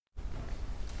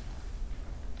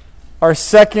Our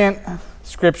second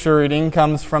scripture reading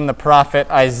comes from the prophet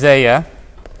Isaiah.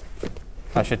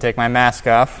 I should take my mask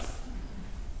off.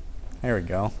 There we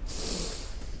go.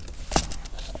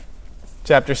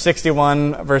 Chapter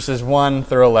 61, verses 1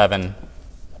 through 11.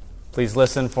 Please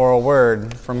listen for a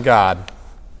word from God.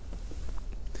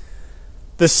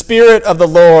 The Spirit of the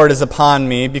Lord is upon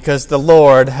me, because the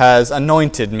Lord has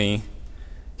anointed me.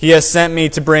 He has sent me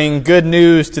to bring good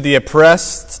news to the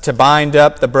oppressed, to bind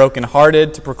up the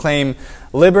brokenhearted, to proclaim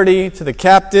liberty to the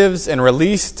captives and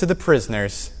release to the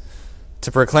prisoners,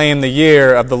 to proclaim the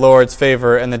year of the Lord's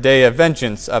favor and the day of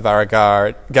vengeance of our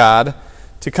God,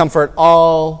 to comfort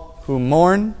all who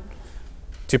mourn,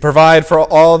 to provide for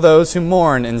all those who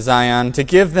mourn in Zion, to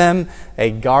give them a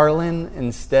garland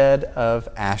instead of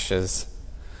ashes,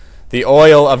 the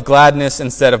oil of gladness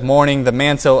instead of mourning, the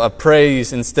mantle of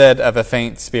praise instead of a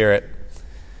faint spirit.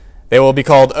 They will be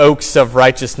called oaks of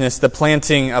righteousness, the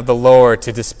planting of the Lord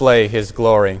to display his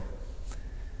glory.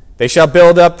 They shall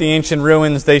build up the ancient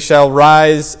ruins. They shall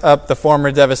rise up the former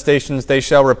devastations. They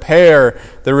shall repair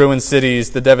the ruined cities,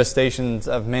 the devastations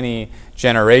of many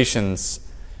generations.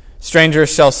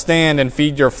 Strangers shall stand and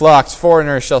feed your flocks.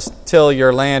 Foreigners shall till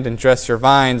your land and dress your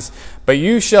vines. But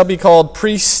you shall be called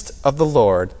priests of the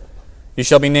Lord. You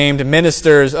shall be named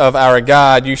ministers of our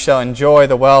God. You shall enjoy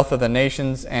the wealth of the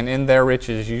nations, and in their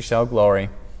riches you shall glory.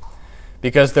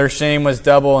 Because their shame was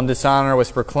double and dishonor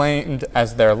was proclaimed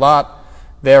as their lot,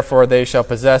 therefore they shall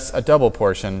possess a double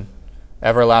portion.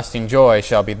 Everlasting joy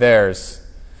shall be theirs.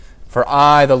 For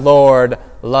I, the Lord,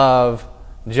 love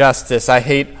justice. I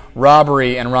hate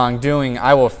robbery and wrongdoing.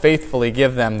 I will faithfully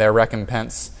give them their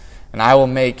recompense, and I will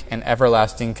make an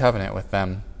everlasting covenant with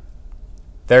them.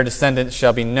 Their descendants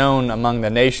shall be known among the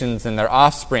nations, and their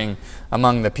offspring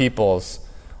among the peoples.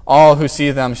 All who see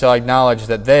them shall acknowledge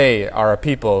that they are a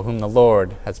people whom the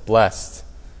Lord has blessed.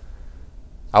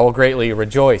 I will greatly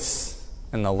rejoice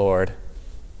in the Lord.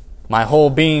 My whole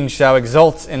being shall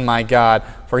exult in my God,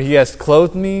 for he has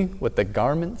clothed me with the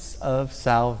garments of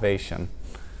salvation.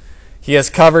 He has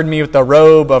covered me with the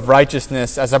robe of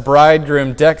righteousness, as a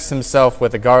bridegroom decks himself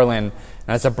with a garland,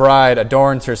 and as a bride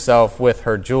adorns herself with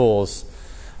her jewels.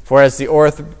 For as the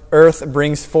earth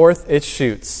brings forth its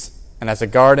shoots, and as a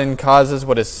garden causes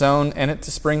what is sown in it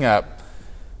to spring up,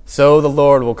 so the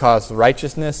Lord will cause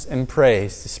righteousness and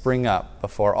praise to spring up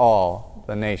before all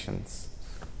the nations.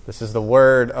 This is the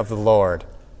word of the Lord.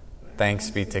 Thanks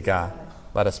be to God.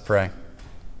 Let us pray.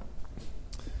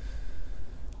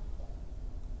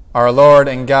 Our Lord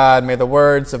and God, may the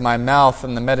words of my mouth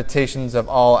and the meditations of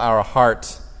all our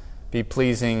heart be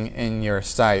pleasing in your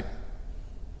sight.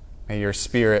 May your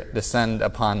Spirit descend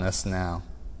upon us now.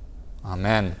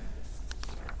 Amen.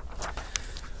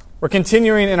 We're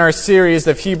continuing in our series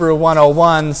of Hebrew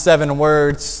 101, 7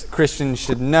 words Christians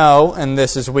should know, and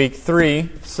this is week 3,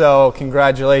 so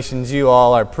congratulations, you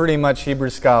all are pretty much Hebrew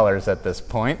scholars at this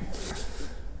point.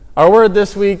 Our word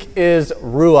this week is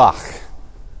ruach.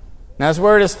 Now, this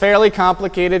word is fairly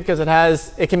complicated because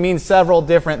it can mean several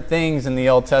different things in the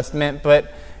Old Testament,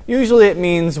 but usually it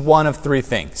means one of 3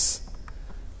 things: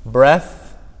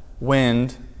 breath,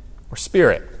 wind, or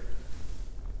spirit.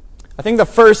 I think the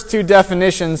first 2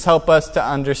 definitions help us to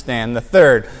understand. The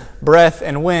third, breath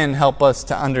and wind, help us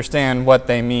to understand what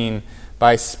they mean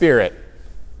by spirit.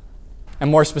 And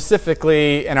more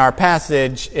specifically, in our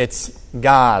passage, it's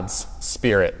God's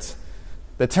Spirit.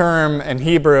 The term in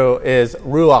Hebrew is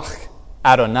ruach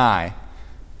Adonai.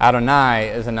 Adonai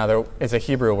is a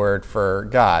Hebrew word for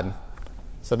God.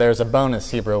 So there's a bonus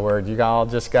Hebrew word. You all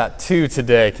just got 2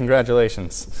 today.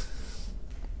 Congratulations.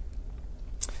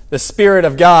 The Spirit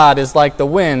of God is like the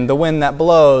wind that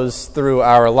blows through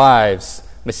our lives.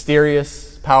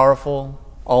 Mysterious, powerful,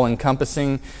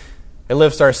 all-encompassing. It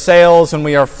lifts our sails when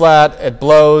we are flat. It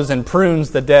blows and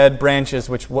prunes the dead branches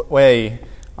which weigh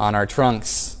on our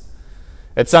trunks.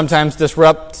 It sometimes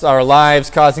disrupts our lives,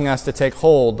 causing us to take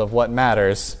hold of what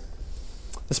matters.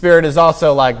 The Spirit is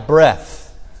also like breath.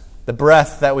 The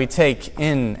breath that we take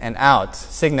in and out,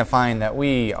 signifying that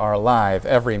we are alive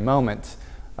every moment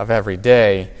of every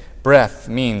day. Breath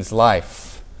means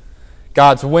life.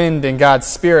 God's wind and God's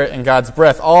Spirit and God's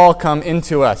breath all come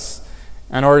into us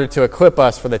in order to equip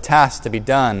us for the tasks to be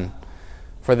done,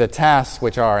 for the tasks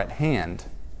which are at hand.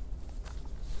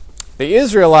 The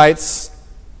Israelites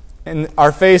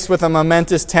are faced with a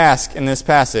momentous task in this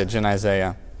passage in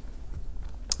Isaiah.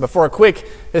 But for a quick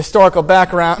historical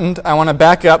background, I want to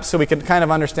back up so we can kind of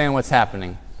understand what's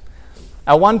happening.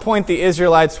 At one point, the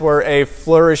Israelites were a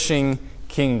flourishing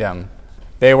kingdom.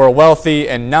 They were wealthy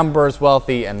in numbers,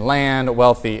 wealthy in land,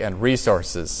 wealthy in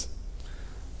resources.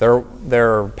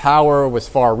 Their power was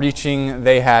far-reaching.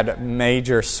 They had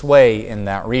major sway in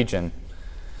that region.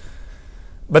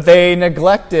 But they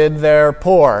neglected their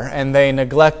poor, and they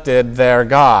neglected their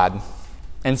God.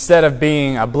 Instead of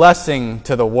being a blessing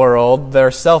to the world,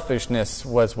 their selfishness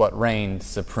was what reigned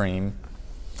supreme.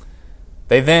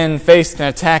 They then faced an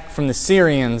attack from the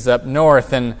Syrians up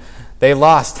north, and they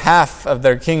lost half of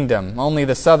their kingdom. Only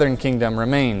the southern kingdom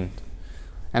remained.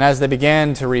 And as they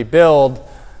began to rebuild,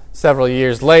 several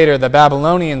years later, the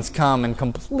Babylonians come and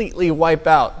completely wipe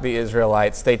out the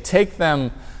Israelites. They take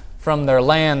them from their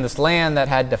land, this land that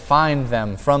had defined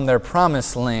them, from their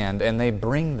promised land, and they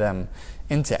bring them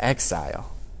into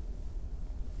exile.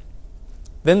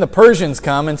 Then the Persians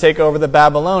come and take over the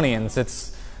Babylonians.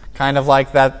 It's kind of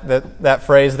like that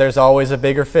phrase, there's always a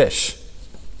bigger fish.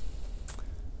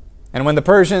 And when the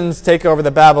Persians take over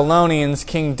the Babylonians,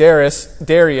 King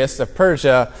Darius of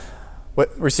Persia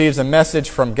receives a message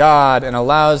from God and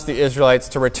allows the Israelites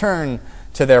to return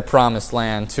to their promised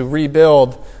land, to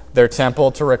rebuild their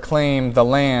temple, to reclaim the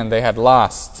land they had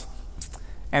lost.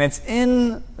 And it's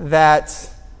in that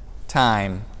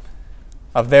time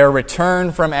of their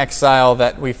return from exile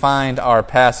that we find our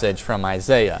passage from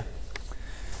Isaiah.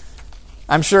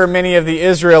 I'm sure many of the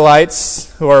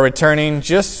Israelites who are returning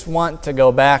just want to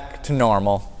go back to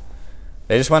normal.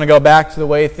 They just want to go back to the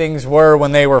way things were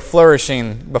when they were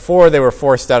flourishing, before they were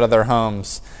forced out of their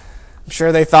homes. I'm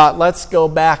sure they thought, let's go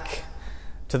back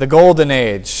to the golden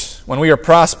age, when we were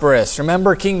prosperous.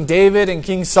 Remember King David and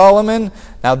King Solomon?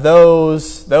 Now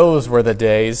those were the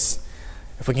days.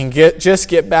 If we can just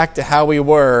get back to how we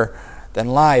were, then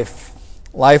life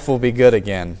will be good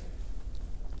again.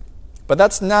 But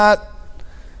that's not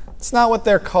what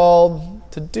they're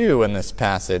called to do in this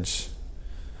passage.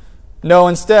 No,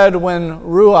 instead, when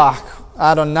Ruach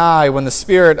Adonai, when the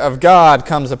Spirit of God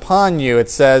comes upon you, it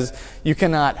says, you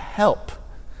cannot help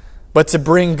but to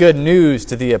bring good news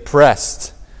to the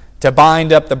oppressed, to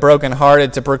bind up the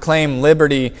brokenhearted, to proclaim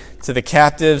liberty to the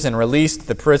captives and release to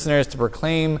the prisoners, to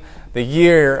proclaim the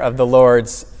year of the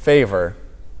Lord's favor.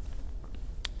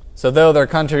 So though their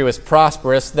country was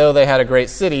prosperous, though they had a great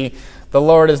city, the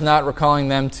Lord is not recalling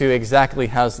them to exactly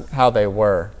how they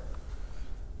were.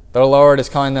 The Lord is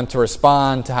calling them to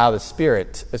respond to how the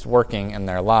Spirit is working in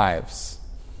their lives.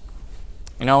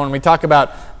 You know, when we talk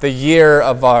about the year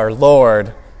of our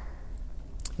Lord,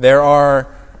 there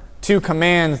are two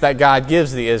commands that God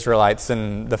gives the Israelites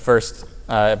in the first,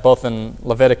 both in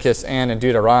Leviticus and in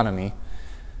Deuteronomy.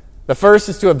 The first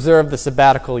is to observe the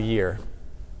sabbatical year.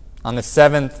 On the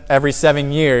seventh, every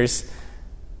 7 years,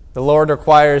 the Lord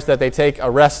requires that they take a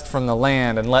rest from the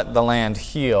land and let the land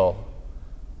heal.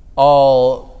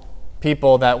 All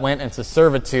people that went into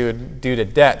servitude due to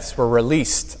debts were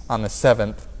released on the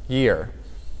 7th year.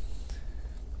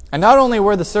 And not only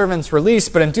were the servants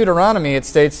released, but in Deuteronomy it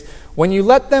states, when you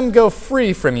let them go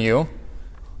free from you,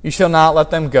 you shall not let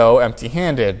them go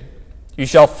empty-handed. You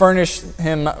shall furnish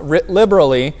him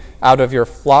liberally out of your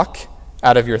flock,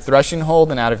 out of your threshing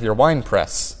hold, and out of your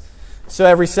winepress. So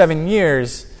every 7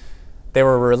 years they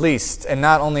were released. And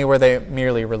not only were they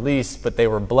merely released, but they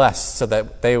were blessed so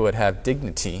that they would have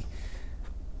dignity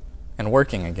and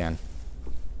working again.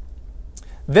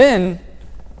 Then,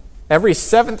 every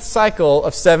 7th cycle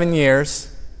of 7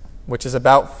 years, which is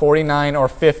about 49 or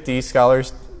 50,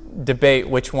 scholars debate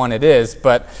which one it is,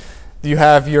 but you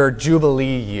have your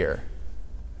Jubilee year.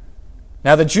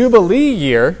 Now, the Jubilee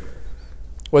year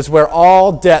was where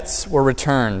all debts were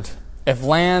returned. If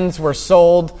lands were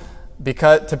sold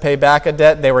to pay back a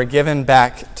debt, they were given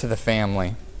back to the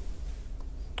family.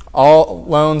 All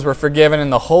loans were forgiven,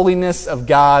 and the holiness of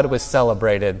God was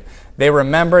celebrated. They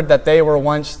remembered that they were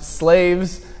once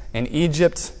slaves in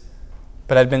Egypt,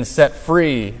 but had been set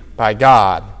free by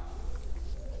God.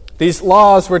 These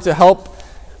laws were to help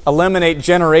eliminate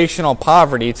generational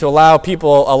poverty, to allow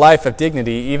people a life of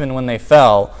dignity even when they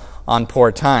fell on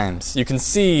poor times. You can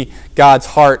see God's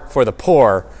heart for the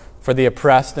poor, for the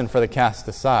oppressed, and for the cast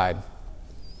aside.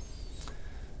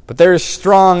 But there is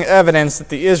strong evidence that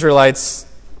the Israelites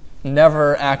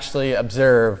never actually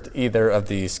observed either of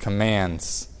these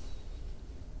commands.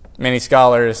 Many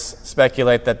scholars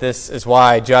speculate that this is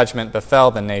why judgment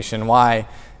befell the nation, why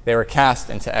they were cast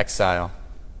into exile.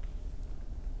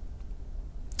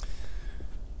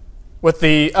 With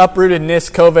the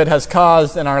uprootedness COVID has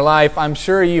caused in our life, I'm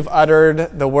sure you've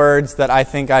uttered the words that I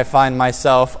think I find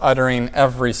myself uttering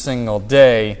every single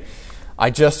day. I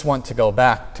just want to go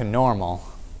back to normal.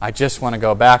 I just want to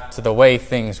go back to the way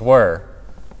things were.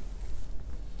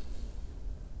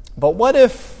 But what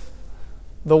if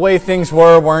the way things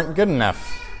weren't good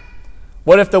enough?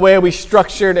 What if the way we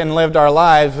structured and lived our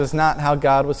lives was not how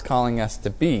God was calling us to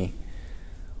be?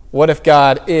 What if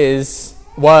God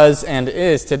was and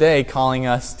is today calling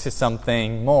us to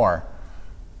something more,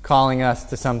 calling us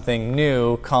to something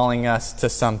new, calling us to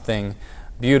something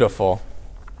beautiful?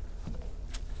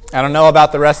 I don't know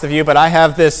about the rest of you, but I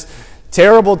have this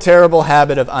terrible, terrible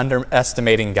habit of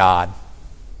underestimating God.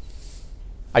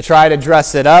 I try to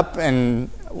dress it up and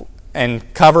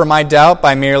cover my doubt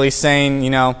by merely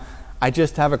saying, I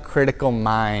just have a critical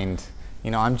mind.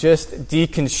 I'm just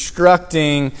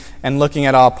deconstructing and looking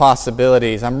at all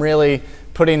possibilities. I'm really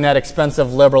putting that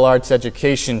expensive liberal arts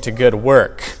education to good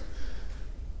work.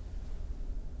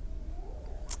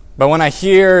 But when I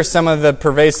hear some of the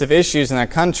pervasive issues in our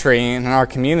country and in our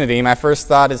community, my first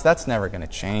thought is that's never going to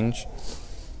change.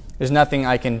 There's nothing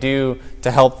I can do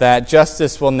to help that.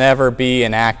 Justice will never be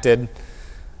enacted.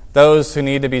 Those who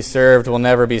need to be served will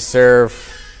never be served.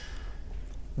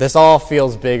 This all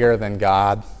feels bigger than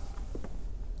God.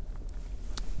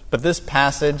 But this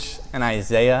passage in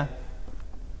Isaiah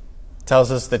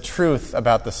tells us the truth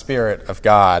about the Spirit of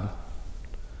God.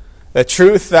 The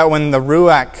truth that when the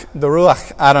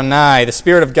Ruach Adonai, the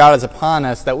Spirit of God is upon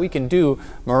us, that we can do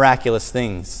miraculous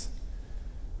things.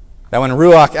 That when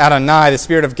Ruach Adonai, the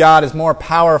Spirit of God, is more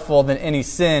powerful than any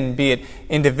sin, be it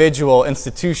individual,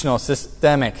 institutional,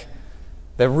 systemic.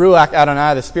 The Ruach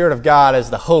Adonai, the Spirit of God, is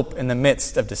the hope in the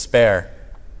midst of despair.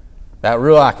 That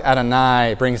Ruach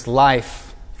Adonai brings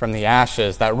life from the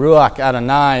ashes. That Ruach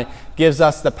Adonai gives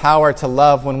us the power to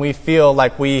love when we feel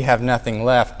like we have nothing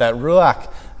left. That Ruach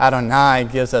Adonai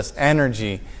gives us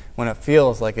energy when it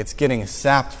feels like it's getting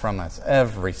sapped from us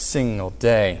every single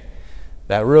day.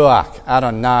 That Ruach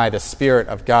Adonai, the Spirit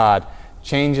of God,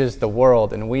 changes the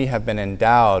world, and we have been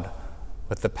endowed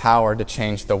with the power to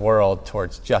change the world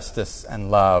towards justice and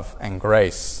love and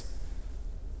grace.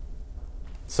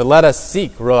 So let us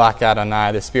seek Ruach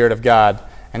Adonai, the Spirit of God,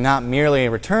 and not merely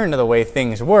return to the way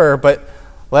things were, but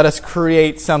let us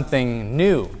create something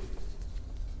new.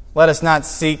 Let us not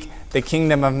seek the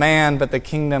kingdom of man, but the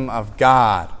kingdom of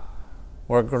God,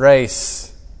 where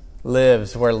grace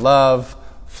lives, where love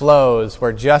flows,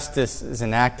 where justice is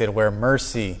enacted, where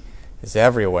mercy is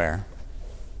everywhere.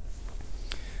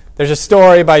 There's a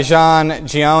story by Jean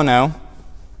Giono,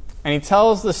 and he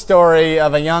tells the story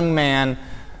of a young man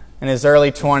in his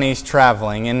early 20s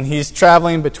traveling. And he's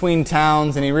traveling between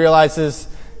towns, and he realizes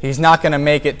he's not going to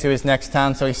make it to his next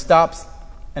town, so he stops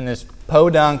in this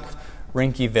podunk,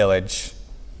 rinky village.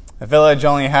 The village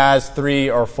only has 3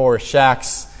 or 4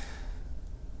 shacks.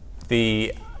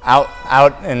 The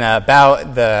out and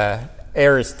about, the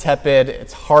air is tepid,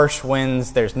 it's harsh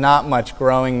winds, there's not much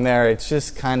growing there, it's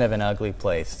just kind of an ugly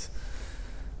place.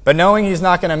 But knowing he's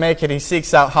not going to make it, he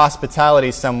seeks out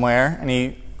hospitality somewhere, and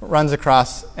he runs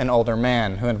across an older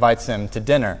man who invites him to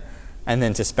dinner and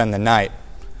then to spend the night.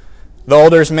 The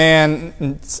older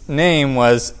man's name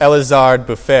was Elizard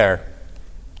Bouffard.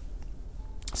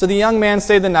 So the young man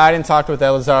stayed the night and talked with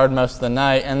Elizard most of the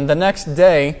night, and the next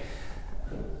day,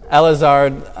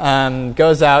 Elizard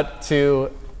goes out to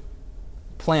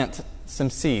plant some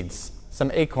seeds,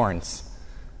 some acorns.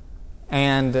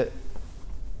 And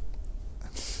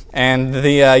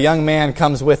the young man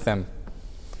comes with him.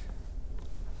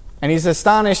 And he's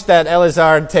astonished that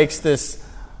Elizard takes this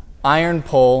iron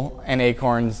pole and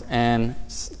acorns and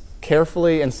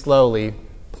carefully and slowly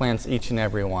plants each and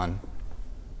every one.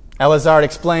 Elizard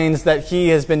explains that he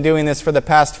has been doing this for the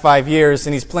past 5 years,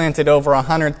 and he's planted over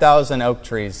 100,000 oak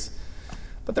trees.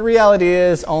 But the reality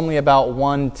is only about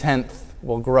 1/10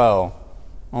 will grow.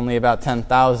 Only about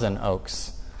 10,000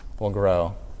 oaks will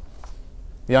grow.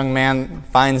 The young man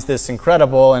finds this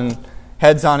incredible and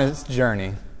heads on his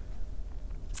journey.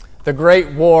 The Great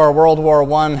War, World War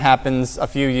I, happens a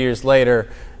few years later,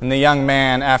 and the young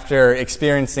man, after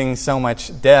experiencing so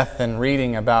much death and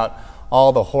reading about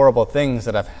all the horrible things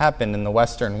that have happened in the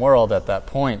Western world at that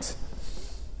point,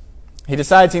 he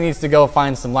decides he needs to go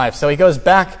find some life. So he goes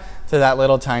back to that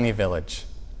little tiny village.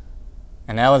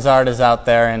 And Elizard is out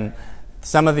there, and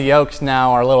some of the oaks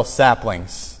now are little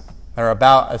saplings. They're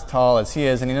about as tall as he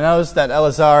is, and he knows that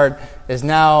Elizard is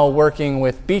now working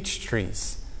with beech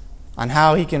trees on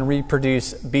how he can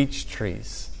reproduce beech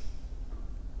trees.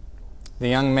 The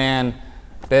young man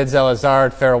bids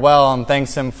Elizard farewell and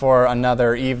thanks him for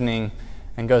another evening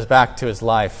and goes back to his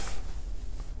life.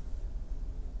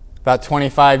 About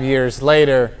 25 years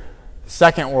later, the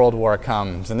Second World War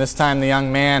comes, and this time the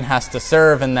young man has to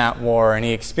serve in that war, and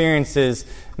he experiences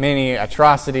many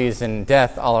atrocities and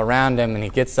death all around him, and he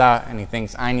gets out and he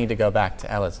thinks, I need to go back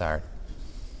to Elizard.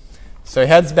 So he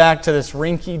heads back to this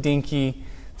rinky-dinky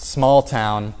small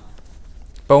town,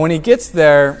 but when he gets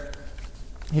there,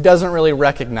 he doesn't really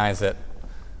recognize it.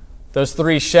 Those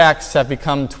 3 shacks have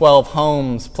become 12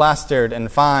 homes, plastered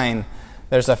and fine.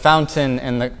 There's a fountain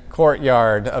in the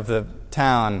courtyard of the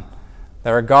town.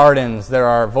 There are gardens. There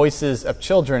are voices of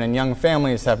children, and young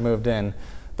families have moved in.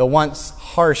 The once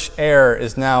harsh air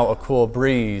is now a cool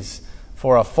breeze,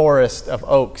 for a forest of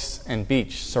oaks and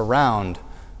beech surround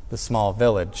the small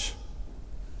village.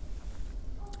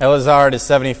 Elazar is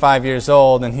 75 years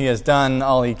old, and he has done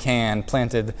all he can,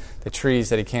 planted the trees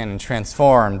that he can, and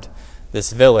transformed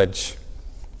this village.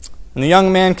 And the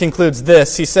young man concludes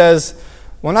this. He says,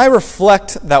 "When I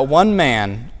reflect that one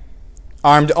man,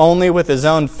 armed only with his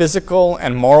own physical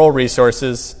and moral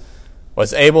resources,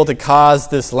 was able to cause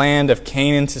this land of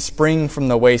Canaan to spring from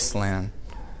the wasteland,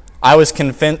 I was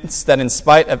convinced that in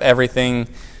spite of everything,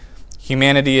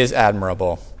 humanity is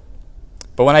admirable.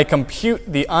 But when I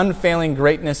compute the unfailing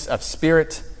greatness of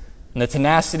spirit and the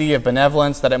tenacity of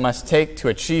benevolence that it must take to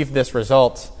achieve this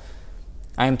result,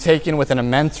 I am taken with an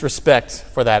immense respect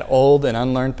for that old and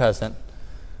unlearned peasant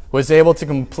who was able to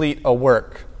complete a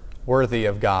work worthy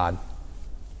of God."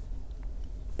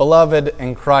 Beloved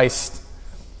in Christ,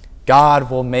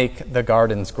 God will make the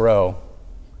gardens grow.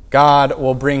 God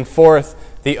will bring forth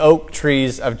the oak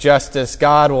trees of justice.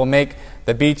 God will make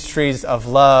the beech trees of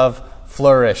love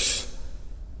flourish.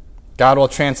 God will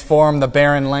transform the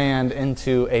barren land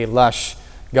into a lush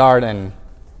garden.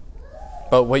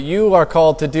 But what you are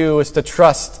called to do is to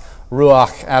trust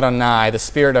Ruach Adonai, the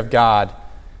Spirit of God,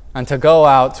 and to go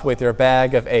out with your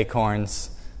bag of acorns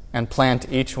and plant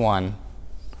each one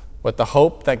with the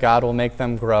hope that God will make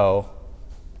them grow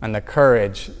and the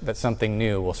courage that something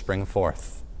new will spring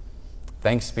forth.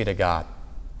 Thanks be to God.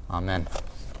 Amen.